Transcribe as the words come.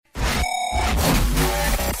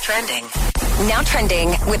Trending. Now trending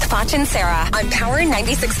with Foch and Sarah on Power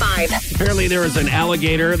 96.5. Apparently there was an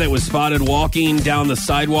alligator that was spotted walking down the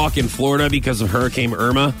sidewalk in Florida because of Hurricane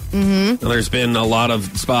Irma. Mm-hmm. There's been a lot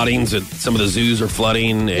of spottings that some of the zoos are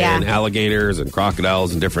flooding, and alligators and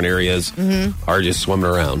crocodiles in different areas are just swimming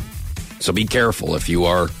around. So be careful if you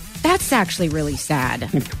are. That's actually really sad.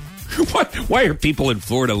 Why are people in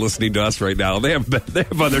Florida listening to us right now? They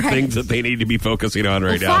have other things that they need to be focusing on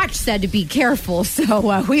right now. Foch said to be careful,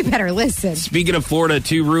 so we better listen. Speaking of Florida,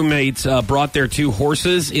 2 roommates brought their 2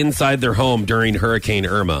 horses inside their home during Hurricane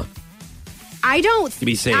Irma. To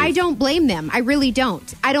be safe. I don't blame them. I really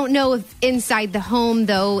don't. I don't know if inside the home,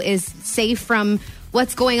 though, is safe from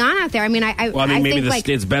what's going on out there. I mean, I maybe think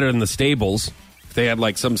it's better than the stables. If they had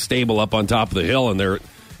like some stable up on top of the hill and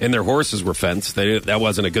their horses were fenced, that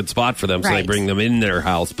wasn't a good spot for them, so they bring them in their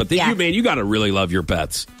house. But you got to really love your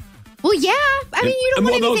pets. Well, yeah. I mean, you don't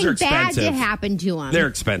want anything bad expensive. to happen to them. They're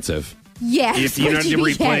expensive. Yes. If you have to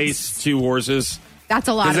replace 2 horses. That's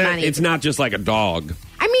a lot of money. It's not just like a dog.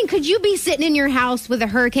 I mean, could you be sitting in your house with a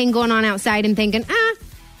hurricane going on outside and thinking,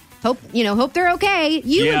 hope they're okay?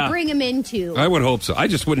 You would bring them in too. I would hope so. I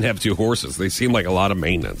just wouldn't have 2 horses. They seem like a lot of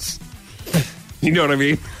maintenance. You know what I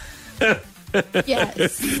mean?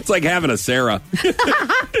 Yes. It's like having a Sarah.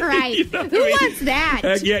 Right. You know Who wants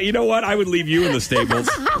that? Yeah, you know what? I would leave you in the stables.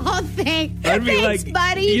 Oh, thanks. I'd be Thanks, like,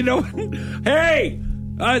 buddy. You know, hey,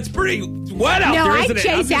 it's pretty wet out there, isn't it?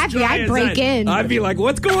 I'd chase after you. I'd break in. I'd be like,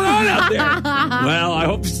 what's going on out there?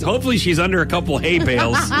 Well, hopefully she's under a couple hay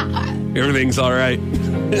bales. Everything's all right.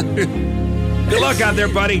 Good luck out there,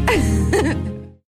 buddy.